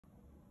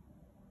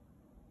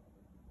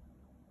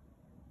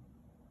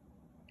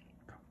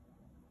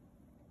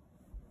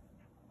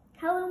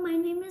Hello, my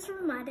name is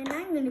Ramad and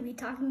I'm going to be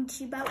talking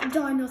to you about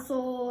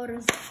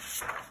dinosaurs.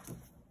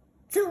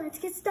 So let's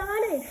get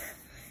started.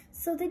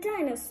 So the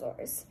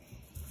dinosaurs,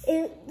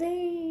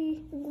 they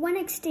went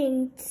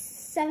extinct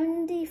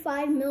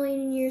 75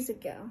 million years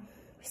ago,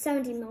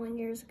 70 million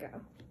years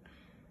ago.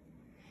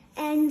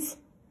 And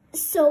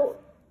so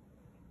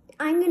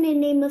I'm going to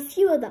name a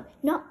few of them,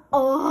 not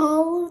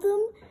all of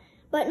them,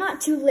 but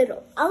not too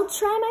little. I'll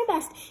try my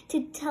best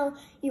to tell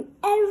you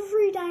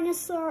every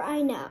dinosaur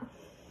I know.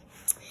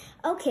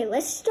 Okay,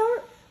 let's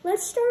start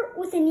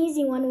with an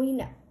easy one we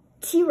know.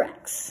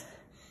 T-Rex,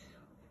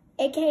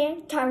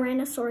 aka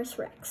Tyrannosaurus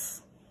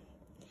Rex.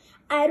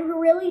 I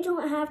really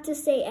don't have to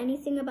say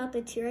anything about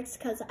the T-Rex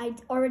because I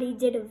already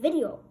did a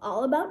video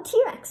all about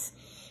T-Rex.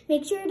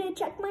 Make sure to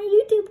check my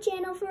YouTube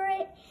channel for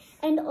it.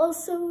 And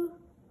also,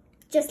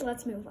 just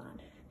let's move on.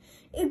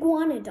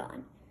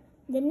 Iguanodon.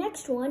 The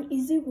next one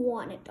is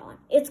Iguanodon.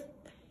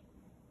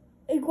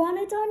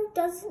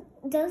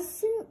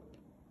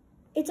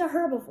 It's a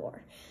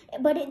herbivore,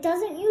 but it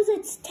doesn't use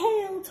its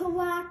tail to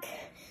whack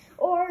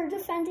or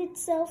defend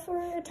itself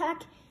or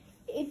attack.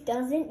 It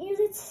doesn't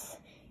use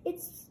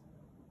its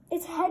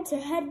head to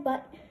head,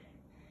 but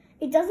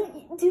it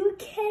doesn't do a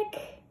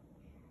kick,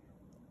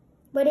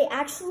 but it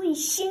actually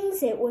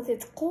shings it with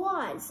its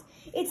claws.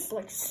 It's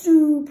like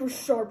super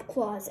sharp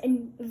claws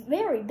and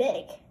very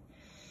big.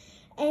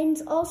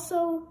 And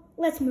also,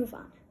 let's move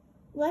on.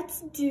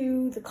 Let's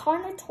do the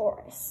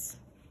Carnotaurus.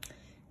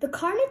 The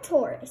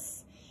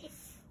Carnotaurus,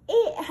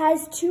 it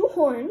has two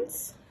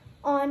horns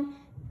on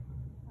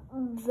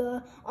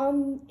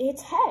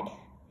its head,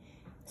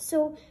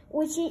 so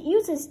which it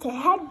uses to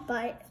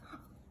headbutt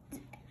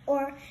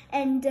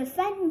and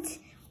defend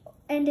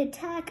and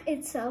attack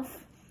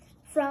itself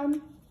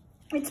from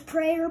its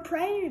prey or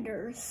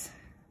predators.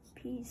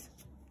 Peace.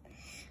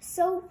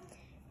 So,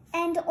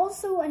 and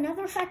also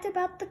another fact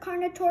about the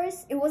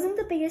Carnotaurus, it wasn't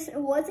the biggest,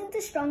 it wasn't the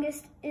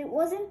strongest, it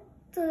wasn't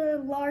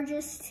the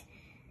largest,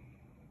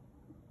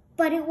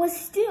 but it was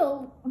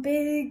still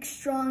big,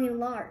 strong, and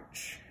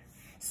large.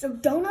 So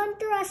don't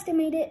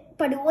underestimate it,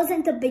 but it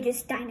wasn't the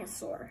biggest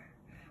dinosaur,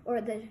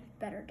 or the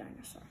better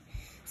dinosaur.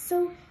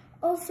 So,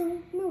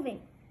 also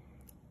moving.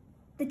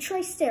 The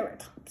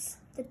Triceratops.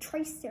 The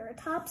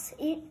Triceratops,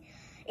 it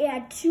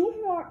had two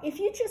horns. If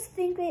you just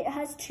think it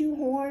has two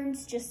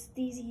horns, just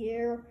these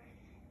here,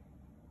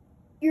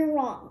 you're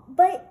wrong.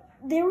 But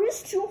there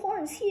is two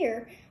horns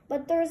here,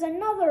 but there's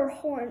another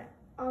horn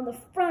on the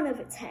front of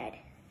its head.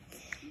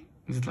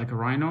 Is it like a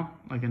rhino,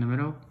 like in the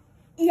middle?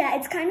 Yeah,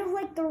 it's kind of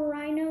like the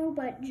rhino,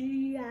 but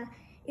yeah,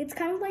 it's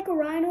kind of like a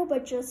rhino,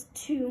 but just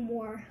two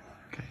more.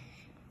 Okay.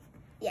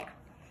 Yeah.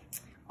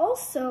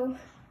 Also,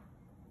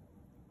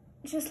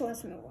 just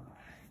let's move on.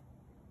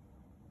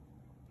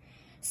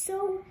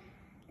 So,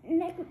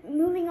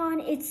 moving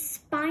on, it's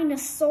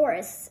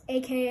Spinosaurus,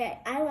 aka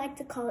I like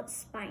to call it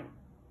Spine.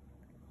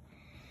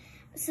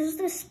 So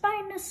the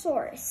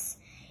Spinosaurus,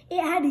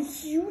 it had a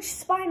huge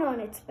spine on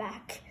its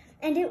back,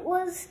 and it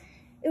was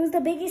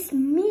the biggest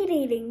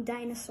meat-eating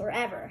dinosaur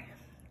ever.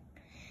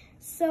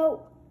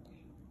 So,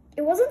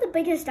 it wasn't the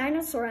biggest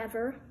dinosaur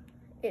ever.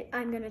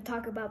 I'm going to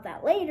talk about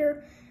that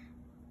later.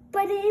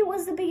 But it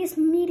was the biggest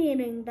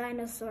meat-eating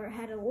dinosaur. It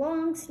had a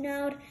long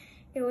snout.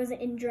 It was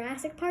in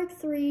Jurassic Park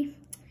 3.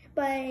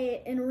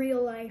 But in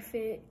real life,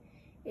 it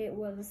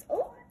was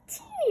a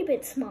teeny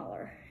bit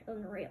smaller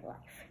in real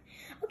life.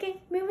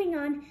 Okay, moving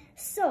on.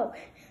 So,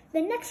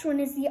 the next one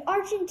is the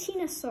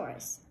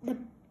Argentinosaurus, the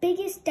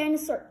biggest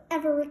dinosaur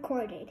ever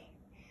recorded.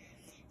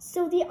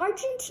 So the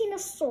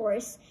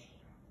Argentinosaurus,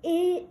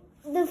 a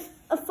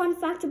fun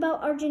fact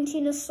about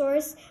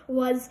Argentinosaurus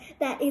was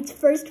that its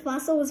first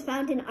fossil was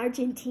found in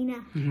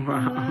Argentina.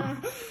 Wow.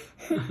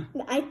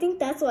 I think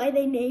that's why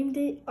they named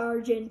it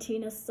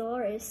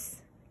Argentinosaurus.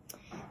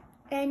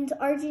 And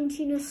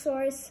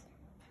Argentinosaurus,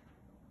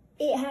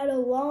 it had a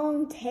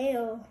long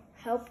tail,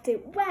 helped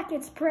it whack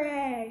its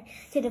prey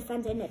to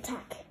defend and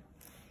attack.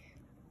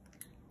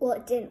 Well,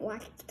 it didn't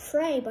whack its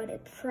prey, but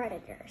its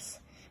predators.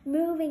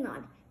 Moving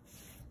on.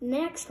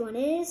 Next one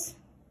is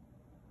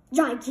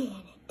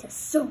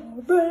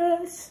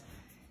Giganotosaurus.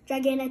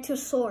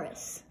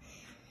 Giganotosaurus.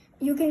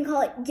 You can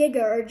call it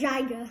Giga or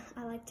Giga.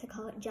 I like to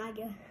call it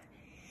Giga.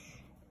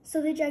 So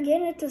the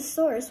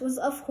Giganotosaurus was,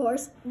 of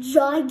course,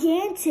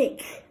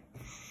 gigantic.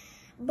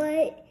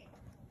 But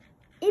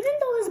even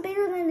though it was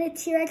bigger than the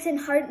T-Rex and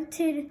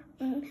hunted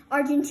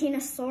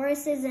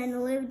Argentinosauruses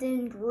and lived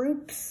in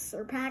groups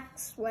or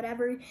packs,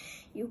 whatever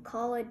you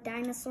call it,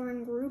 dinosaur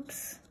in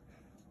groups,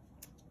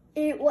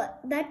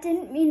 that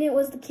didn't mean it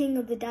was the king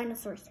of the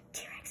dinosaurs,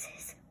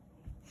 T-Rexes.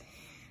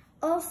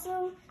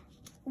 Also,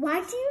 why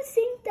do you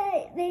think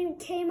that they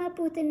came up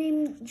with the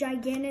name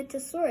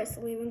Giganotosaurus?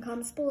 Leave in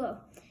comments below.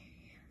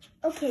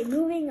 Okay,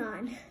 moving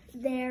on.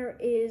 There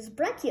is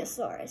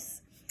Brachiosaurus.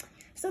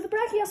 So the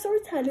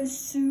Brachiosaurus had a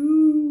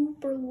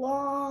super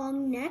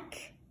long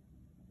neck,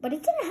 but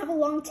it didn't have a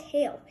long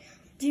tail.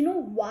 Do you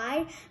know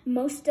why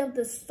most of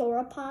the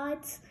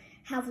sauropods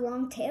have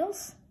long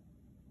tails?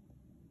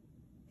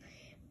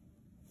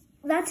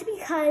 That's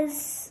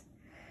because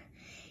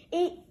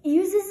it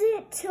uses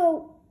it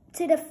to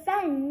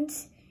defend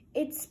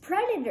its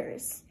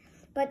predators.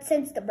 But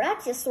since the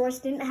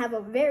Brachiosaurus didn't have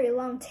a very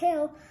long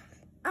tail,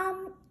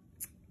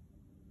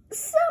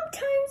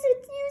 sometimes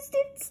it used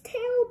its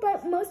tail,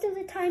 but most of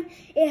the time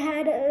it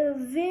had a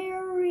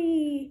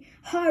very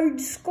hard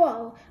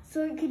skull,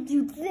 so it could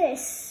do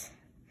this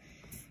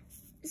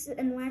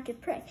and whack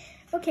at prey.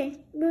 Okay,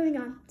 moving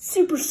on.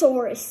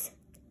 Supersaurus,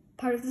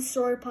 part of the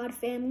sauropod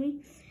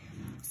family.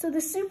 So the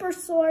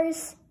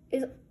Supersaurus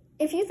is,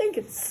 if you think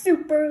it's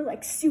super,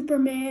 like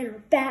Superman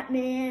or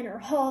Batman or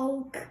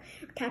Hulk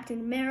or Captain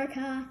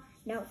America,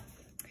 no.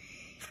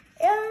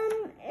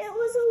 It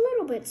was a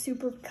little bit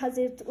super because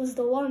it was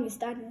the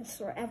longest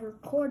dinosaur ever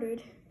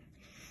recorded.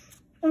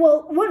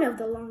 Well, one of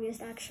the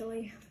longest,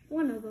 actually.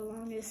 One of the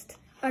longest.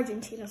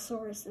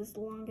 Argentinosaurus is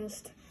the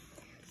longest.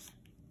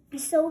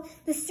 So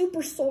the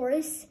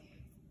Supersaurus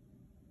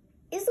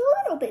is a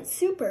little bit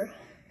super.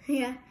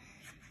 Yeah.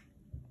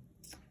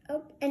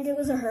 Oh, and it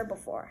was a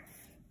herbivore.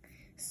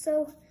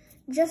 So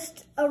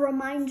just a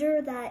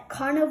reminder that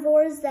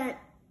carnivores,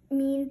 that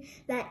mean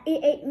that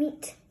it ate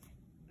meat.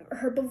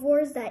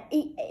 Herbivores that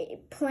eat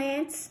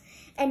plants,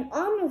 and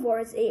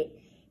omnivores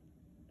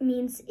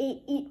means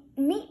it eat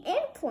meat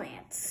and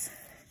plants.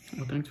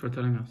 Well, thanks for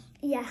telling us.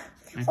 Yeah.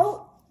 Thanks.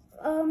 Oh,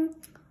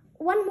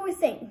 one more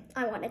thing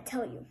I want to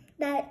tell you.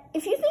 That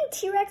if you think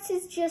T-Rex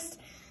is just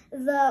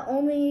the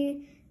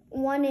only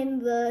one in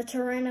the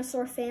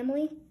Tyrannosaur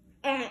family,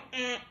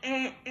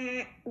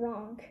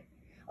 wrong.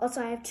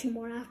 Also, I have 2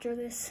 more after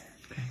this.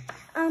 Okay.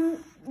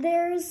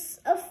 There's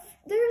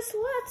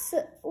lots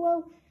of,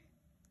 well,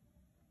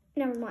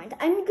 never mind.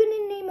 I'm going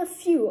to name a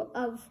few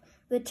of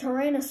the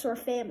Tyrannosaur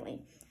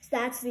family. So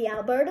that's the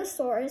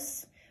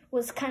Albertosaurus,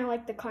 was kind of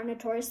like the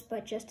Carnotaurus,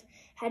 but just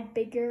had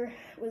bigger,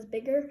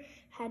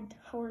 had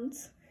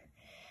horns.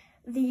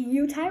 The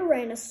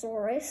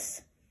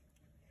Eutyrannosaurus,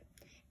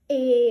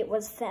 it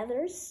was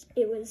feathers.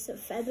 It was a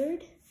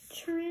feathered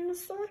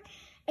Tyrannosaur.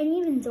 And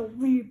even the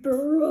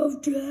Reaper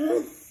of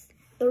Death.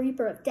 The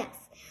Reaper of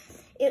Death.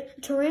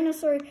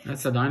 Tyrannosaur.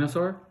 That's a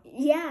dinosaur?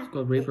 Yeah. It's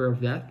called Reaper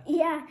of Death?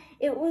 Yeah,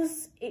 it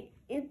was a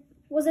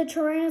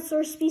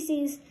Tyrannosaur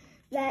species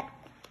that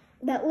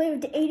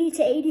lived 80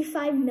 to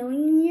 85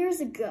 million years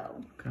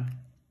ago. Okay.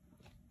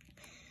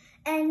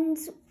 And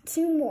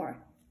 2 more.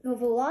 The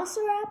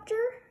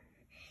Velociraptor,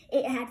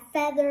 it had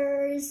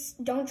feathers.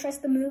 Don't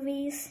trust the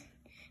movies.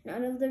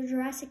 None of the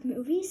Jurassic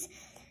movies.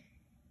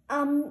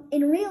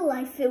 In real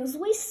life, it was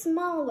way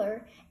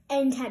smaller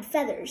and had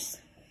feathers.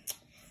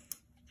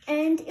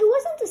 And it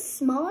wasn't the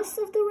smallest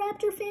of the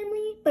raptor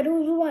family, but it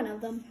was one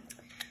of them.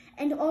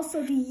 And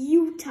also the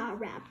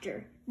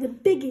Utahraptor, the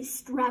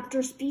biggest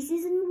raptor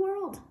species in the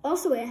world.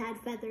 Also, it had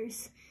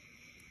feathers.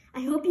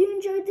 I hope you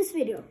enjoyed this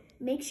video.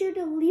 Make sure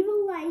to leave a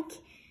like,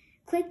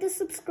 click the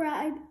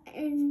subscribe,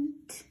 and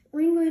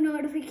ring the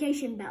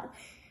notification bell.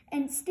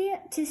 And stay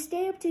up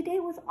to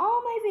date with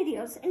all my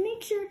videos. And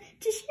make sure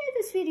to share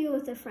this video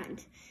with a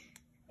friend.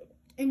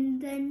 And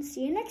then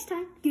see you next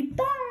time.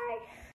 Goodbye.